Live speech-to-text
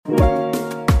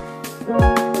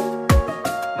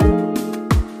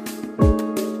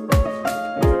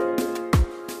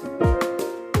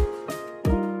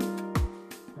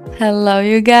Hello,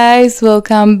 you guys.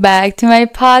 Welcome back to my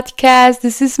podcast.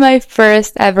 This is my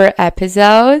first ever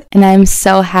episode, and I'm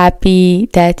so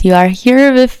happy that you are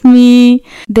here with me.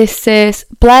 This is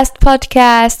Blessed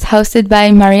Podcast, hosted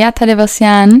by Maria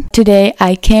Tadevosyan. Today,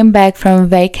 I came back from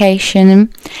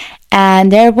vacation,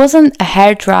 and there wasn't a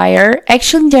hair dryer.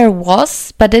 Actually, there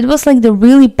was, but it was like the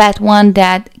really bad one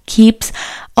that keeps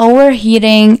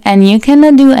overheating and you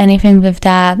cannot do anything with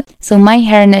that. So my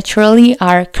hair naturally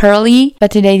are curly, but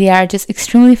today they are just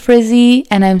extremely frizzy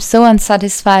and I'm so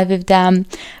unsatisfied with them,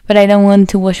 but I don't want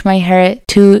to wash my hair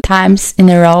 2 times in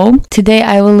a row. Today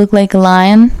I will look like a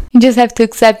lion. You just have to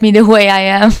accept me the way I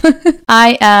am.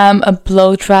 I am a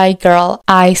blow dry girl,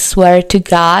 I swear to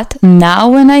God. Now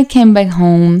when I came back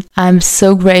home, I'm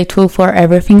so grateful for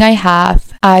everything I have.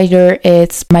 Either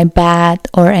it's my bed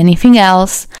or anything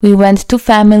else. We went to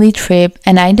family trip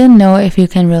and I don't know if you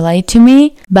can relate to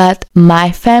me, but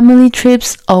my family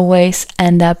trips always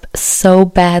end up so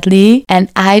badly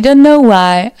and I don't know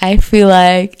why. I feel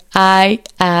like I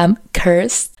am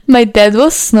cursed. My dad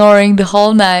was snoring the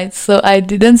whole night, so I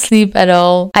didn't sleep at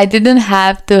all. I didn't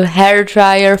have the hair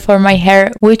dryer for my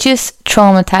hair, which is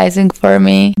traumatizing for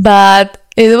me, but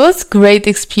it was great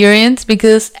experience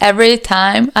because every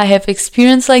time I have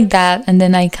experience like that and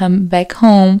then I come back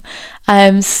home, I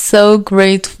am so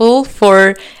grateful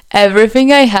for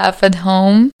everything I have at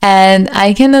home and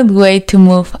I cannot wait to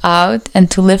move out and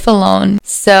to live alone.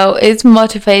 So it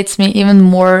motivates me even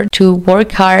more to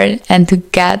work hard and to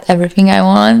get everything I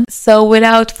want. So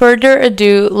without further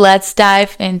ado, let's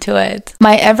dive into it.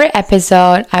 My every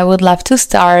episode, I would love to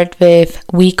start with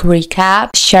week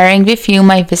recap, sharing with you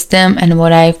my wisdom and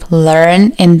what I've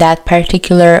learned in that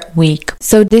particular week.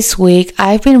 So this week,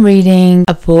 I've been reading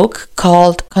a book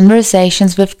called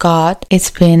Conversations with God. It's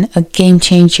been a game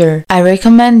changer. I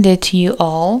recommend it to you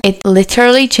all. It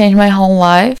literally changed my whole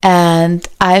life and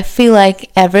I feel like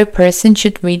every person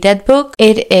should read that book.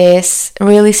 It is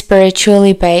really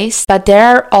spiritually based, but there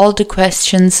are all the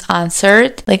questions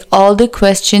answered. Like all the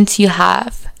questions you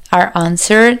have are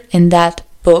answered in that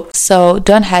book. So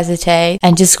don't hesitate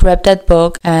and just grab that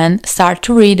book and start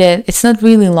to read it. It's not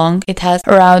really long. It has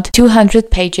around 200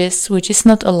 pages, which is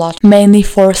not a lot, mainly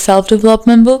for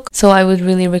self-development book. So I would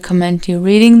really recommend you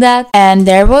reading that. And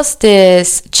there was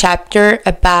this chapter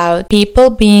about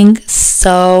people being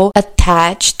so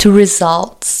attached to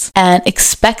results and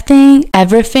expecting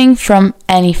everything from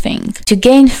anything. To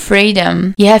gain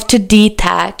freedom, you have to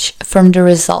detach from the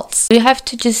results. You have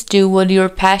to just do what you're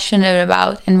passionate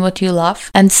about and what you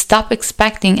love and stop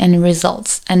expecting any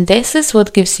results. And this is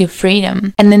what gives you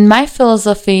freedom. And in my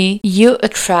philosophy, you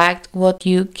attract what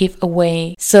you give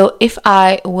away. So if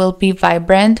I will be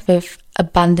vibrant with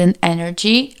abundant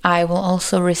energy, I will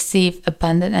also receive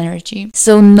abundant energy.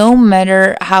 So no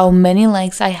matter how many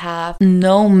likes I have,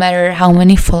 no matter how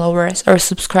many followers or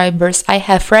subscribers I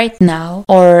have right now,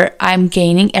 or I'm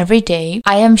gaining every day,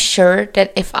 I am sure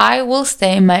that if I will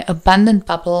stay in my abundant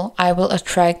bubble, I will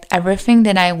attract everything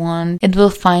that I want. It will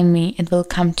find me, it will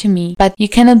come to me. But you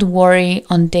cannot worry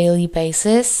on daily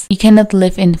basis. You cannot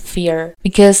live in fear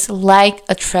because like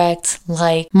attracts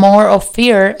like. More of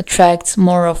fear attracts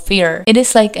more of fear. It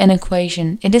is like an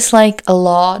equation. It is like a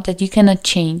law that you cannot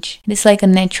change. It is like a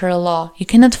natural law. You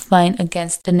cannot fight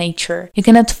against the nature. You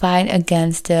cannot fight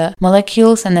against the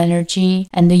molecules and energy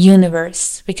and the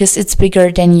universe because it's bigger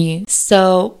than you.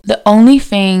 So the only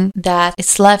thing that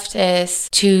is left is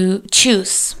to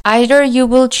choose. Either you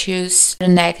will choose the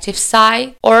negative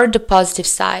side or the positive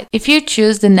side. If you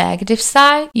choose the negative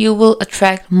side, you will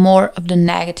attract more of the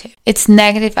negative. It's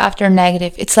negative after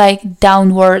negative. It's like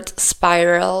downward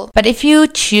spiral. But if you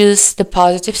choose the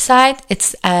positive side,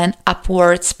 it's an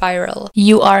upward spiral.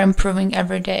 You are improving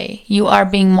every day. You are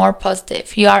being more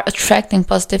positive. You are attracting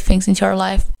positive things into your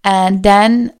life. And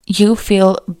then you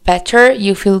feel better,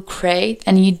 you feel great,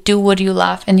 and you do what you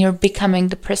love, and you're becoming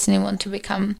the person you want to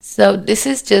become. So this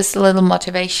is just a little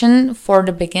motivation for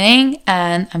the beginning,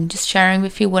 and I'm just sharing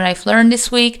with you what I've learned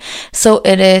this week. So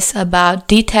it is about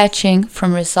detaching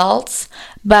from results,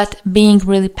 but being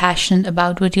really passionate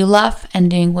about what you love and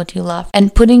doing what you love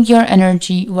and putting your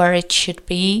energy where it should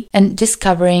be and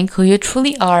discovering who you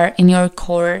truly are in your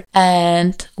core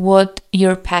and what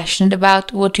you're passionate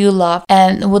about, what you love,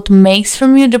 and what makes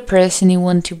from you the person you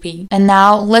want to be. And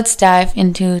now let's dive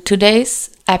into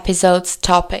today's episode's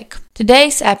topic.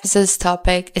 Today's episode's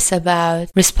topic is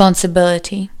about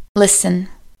responsibility. Listen,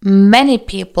 many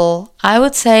people, I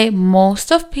would say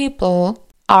most of people,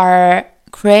 are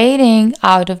creating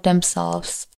out of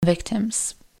themselves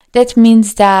victims. That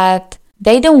means that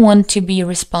they don't want to be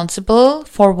responsible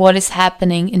for what is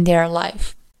happening in their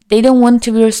life. They don't want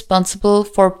to be responsible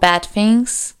for bad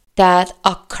things that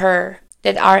occur,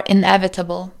 that are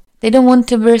inevitable. They don't want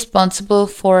to be responsible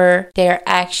for their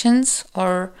actions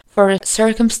or for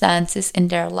circumstances in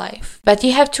their life. But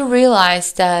you have to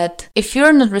realize that if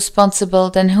you're not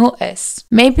responsible, then who is?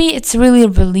 Maybe it's really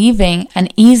relieving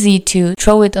and easy to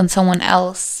throw it on someone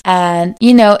else. And,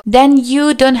 then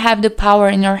you don't have the power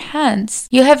in your hands.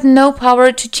 You have no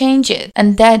power to change it.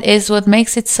 And that is what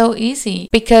makes it so easy.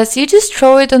 Because you just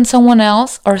throw it on someone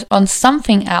else or on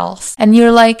something else. And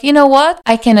you're like, you know what?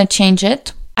 I cannot change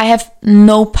it. I have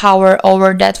no power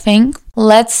over that thing.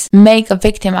 Let's make a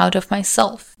victim out of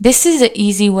myself. This is the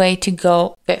easy way to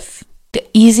go with. The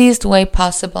easiest way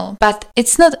possible. But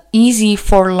it's not easy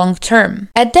for long term.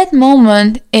 At that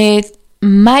moment, it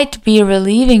might be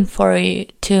relieving for you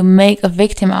to make a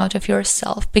victim out of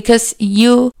yourself because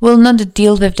you will not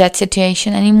deal with that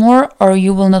situation anymore, or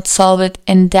you will not solve it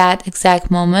in that exact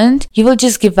moment. You will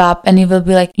just give up and you will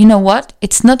be like, you know what?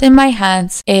 It's not in my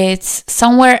hands. It's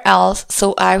somewhere else.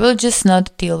 So I will just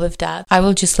not deal with that. I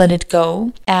will just let it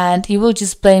go, and you will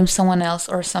just blame someone else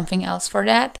or something else for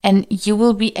that. And you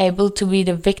will be able to be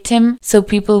the victim. So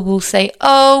people will say,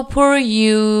 oh, poor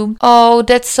you. Oh,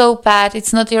 that's so bad.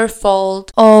 It's not your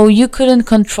fault. Oh, you couldn't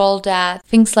control that.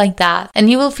 Things like that. And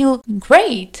you will feel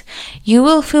great. You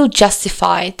will feel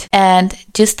justified and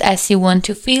just as you want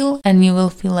to feel, and you will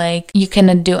feel like you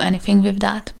cannot do anything with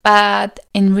that. But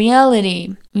in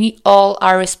reality, we all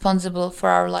are responsible for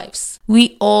our lives.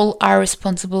 We all are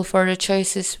responsible for the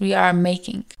choices we are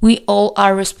making. We all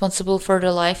are responsible for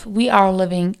the life we are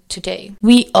living today.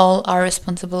 We all are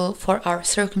responsible for our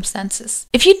circumstances.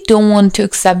 If you don't want to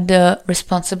accept the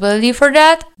responsibility for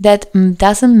that, that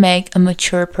doesn't make a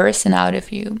mature person out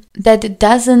of you. That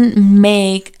doesn't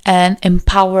make an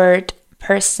empowered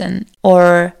person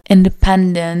or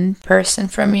independent person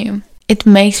from you. It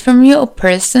makes from you a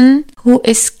person who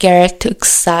is scared to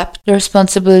accept the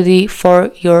responsibility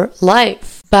for your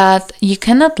life. But you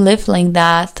cannot live like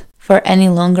that for any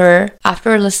longer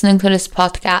after listening to this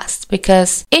podcast,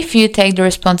 because if you take the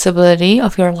responsibility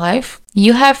of your life,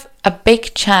 you have a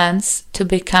big chance to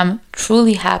become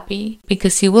truly happy,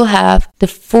 because you will have the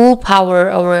full power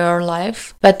over your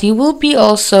life, but you will be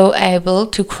also able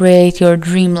to create your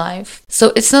dream life.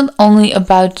 So it's not only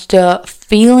about the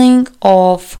feeling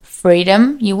of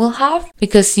freedom you will have,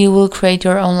 because you will create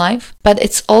your own life, but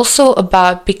it's also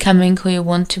about becoming who you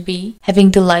want to be,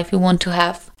 having the life you want to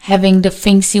have, having the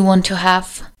things you want to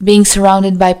have, being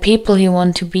surrounded by people you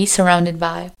want to be surrounded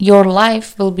by. Your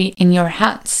life will be in your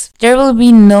hands. There will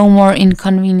be no more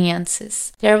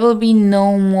inconveniences. There will be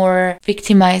no more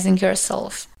victimizing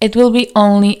yourself. It will be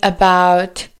only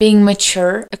about being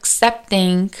mature,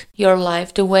 accepting your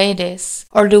life the way it is,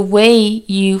 or the way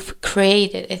you've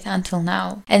created it until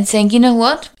now, and saying, you know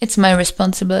what? It's my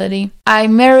responsibility. I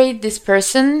married this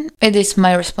person. It is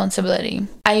my responsibility.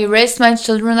 I raised my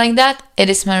children like that. It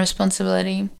is my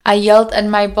responsibility. I yelled at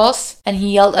my boss and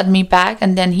he yelled at me back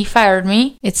and then he fired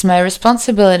me. It's my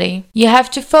responsibility. You have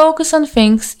to focus on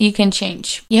things you can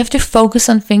change. You have to focus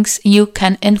on things you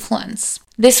can influence.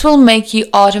 This will make you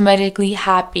automatically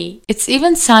happy. It's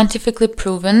even scientifically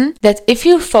proven that if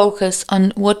you focus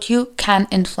on what you can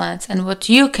influence and what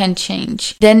you can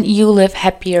change, then you live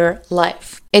happier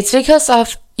life. It's because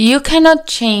of you cannot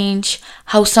change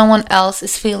how someone else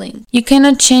is feeling. You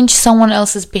cannot change someone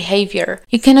else's behavior.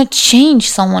 You cannot change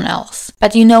someone else.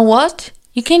 But you know what?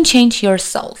 You can change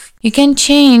yourself. You can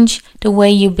change the way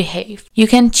you behave. You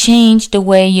can change the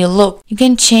way you look. You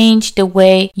can change the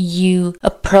way you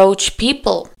approach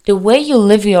people, the way you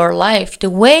live your life, the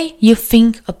way you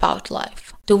think about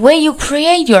life, the way you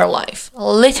create your life.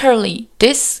 Literally,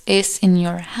 this is in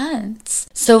your hands.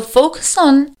 So focus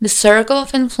on the circle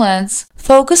of influence.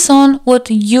 Focus on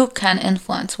what you can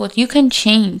influence, what you can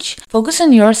change. Focus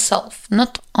on yourself,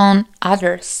 not on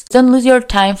others. Don't lose your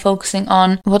time focusing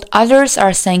on what others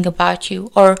are saying about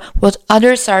you, or what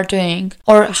others are doing,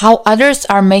 or how others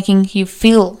are making you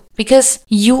feel, because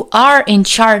you are in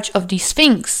charge of these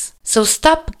things. So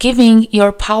stop giving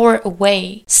your power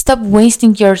away. Stop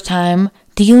wasting your time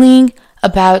dealing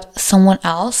about someone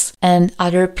else and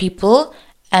other people,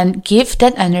 and give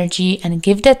that energy and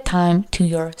give that time to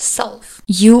yourself.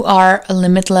 You are a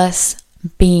limitless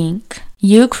being.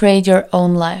 You create your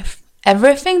own life.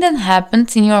 Everything that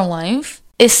happens in your life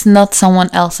is not someone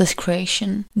else's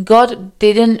creation. God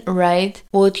didn't write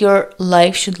what your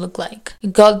life should look like.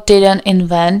 God didn't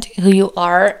invent who you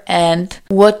are and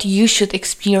what you should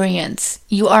experience.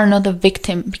 You are not a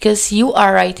victim because you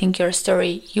are writing your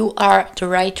story. You are the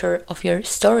writer of your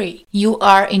story. You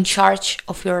are in charge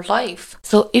of your life.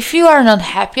 So if you are not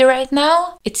happy right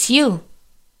now, it's you.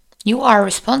 You are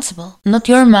responsible. Not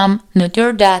your mom, not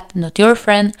your dad, not your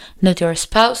friend, not your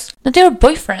spouse, not your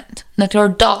boyfriend, not your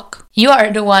dog. You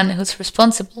are the one who's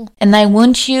responsible. And I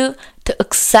want you to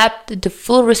accept the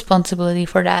full responsibility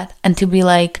for that and to be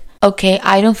like, okay,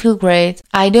 I don't feel great.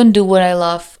 I don't do what I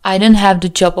love. I don't have the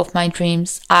job of my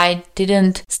dreams. I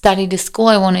didn't study the school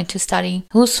I wanted to study.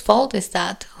 Whose fault is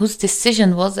that? Whose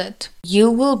decision was it? You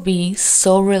will be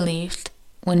so relieved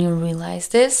when you realize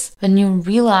this, when you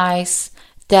realize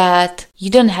that you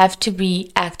don't have to be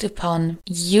acted upon.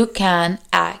 You can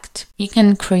act, you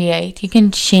can create, you can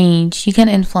change, you can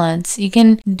influence, you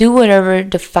can do whatever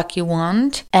the fuck you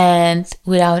want and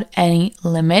without any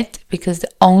limit, because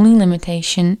the only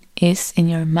limitation is in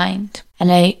your mind.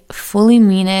 And I fully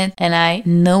mean it, and I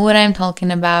know what I'm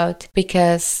talking about,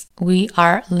 because we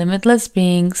are limitless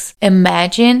beings.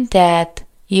 Imagine that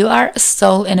you are a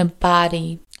soul in a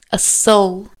body. A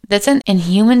soul, that's an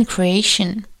inhuman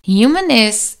creation. Human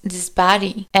is this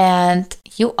body, and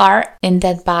you are in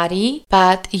that body,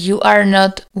 but you are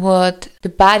not what the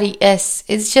body is.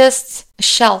 It's just a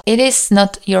shell. It is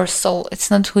not your soul.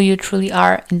 It's not who you truly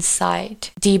are inside,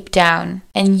 deep down.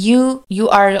 And you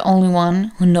are the only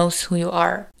one who knows who you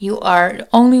are. You are the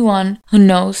only one who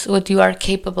knows what you are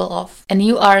capable of. And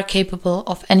you are capable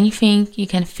of anything you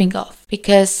can think of,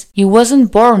 because you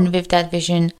wasn't born with that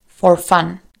vision for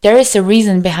fun. There is a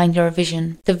reason behind your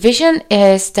vision. The vision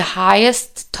is the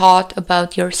highest thought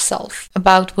about yourself,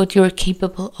 about what you're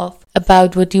capable of,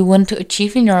 about what you want to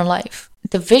achieve in your life.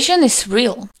 The vision is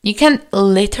real. You can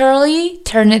literally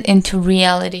turn it into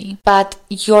reality, but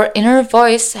your inner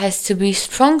voice has to be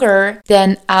stronger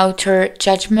than outer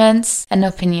judgments and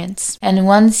opinions. And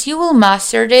once you will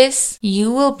master this, you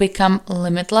will become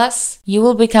limitless, you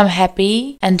will become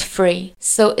happy and free.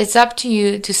 So it's up to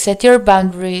you to set your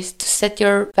boundaries, to set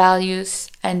your values,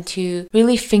 and to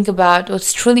really think about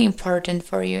what's truly important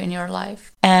for you in your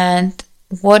life. And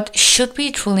what should be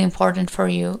truly important for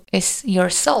you is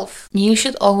yourself. You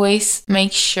should always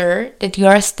make sure that you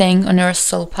are staying on your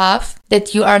soul path,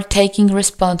 that you are taking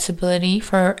responsibility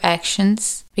for your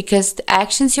actions, because the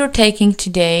actions you're taking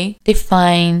today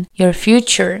define your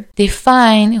future,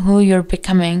 define who you're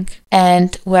becoming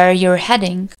and where you're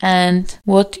heading and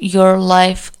what your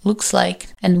life looks like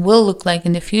and will look like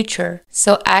in the future.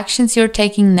 So actions you're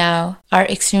taking now are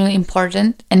extremely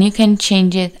important, and you can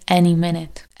change it any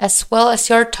minute, as well as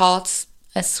your thoughts,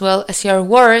 as well as your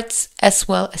words, as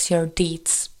well as your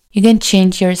deeds. You can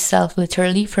change yourself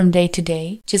literally from day to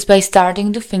day just by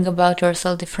starting to think about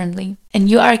yourself differently. And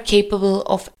you are capable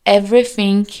of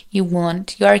everything you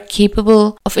want. You are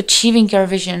capable of achieving your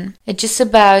vision. It's just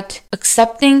about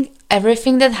accepting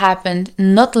everything that happened,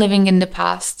 not living in the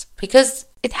past, because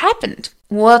it happened.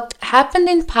 What happened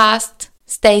in past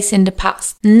stays in the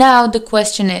past. Now the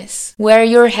question is, where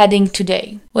you're heading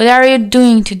today? What are you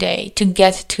doing today to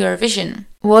get to your vision?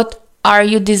 What are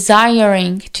you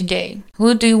desiring today?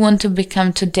 Who do you want to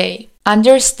become today?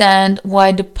 Understand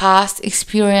why the past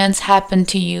experience happened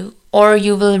to you, or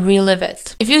you will relive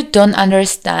it. If you don't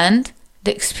understand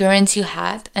the experience you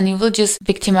had and you will just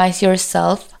victimize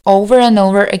yourself over and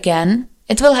over again,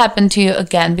 it will happen to you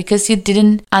again because you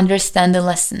didn't understand the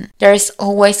lesson. There is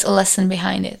always a lesson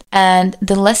behind it. And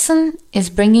the lesson is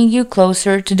bringing you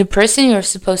closer to the person you're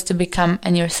supposed to become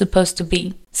and you're supposed to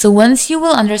be. So once you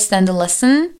will understand the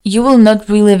lesson, you will not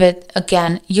relive it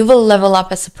again. You will level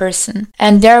up as a person.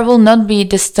 And there will not be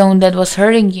the stone that was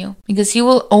hurting you, because you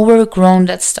will overgrown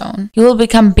that stone. You will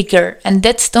become bigger, and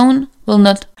that stone will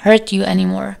not hurt you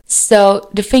anymore. So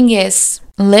the thing is,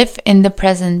 live in the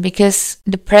present, because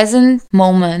the present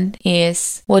moment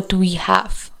is what we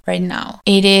have right now.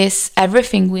 It is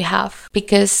everything we have,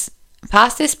 because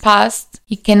past is past.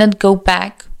 You cannot go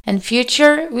back. And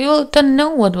future, we don't know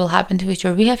what will happen to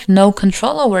future. We have no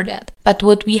control over that. But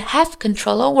what we have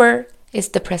control over is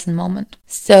the present moment.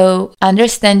 So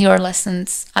understand your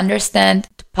lessons, understand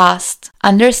the past,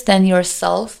 understand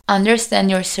yourself, understand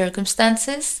your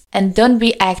circumstances, and don't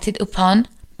be acted upon,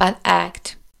 but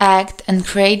act. Act and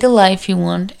create the life you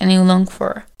want and you long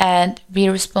for, and be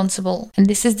responsible. And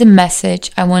this is the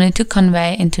message I wanted to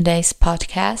convey in today's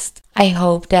podcast. I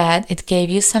hope that it gave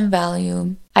you some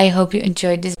value. I hope you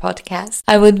enjoyed this podcast.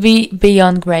 I would be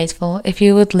beyond grateful if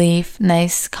you would leave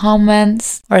nice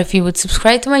comments or if you would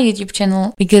subscribe to my YouTube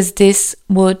channel, because this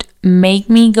would make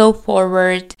me go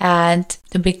forward and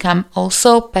to become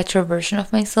also a better version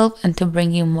of myself and to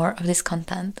bring you more of this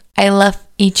content. I love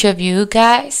each of you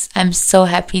guys. I'm so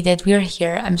happy that we're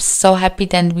here. I'm so happy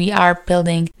that we are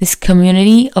building this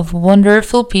community of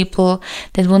wonderful people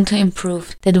that want to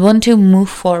improve, that want to move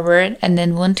forward, and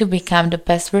then want to become the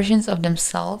best versions of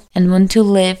themselves and want to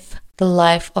live the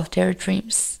life of their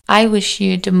dreams. I wish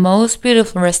you the most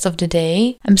beautiful rest of the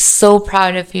day. I'm so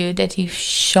proud of you that you've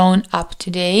shown up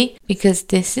today, because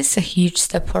this is a huge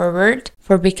step forward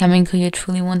for becoming who you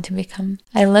truly want to become.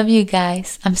 I love you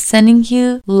guys. I'm sending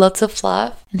you lots of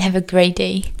love and have a great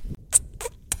day.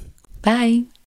 Bye.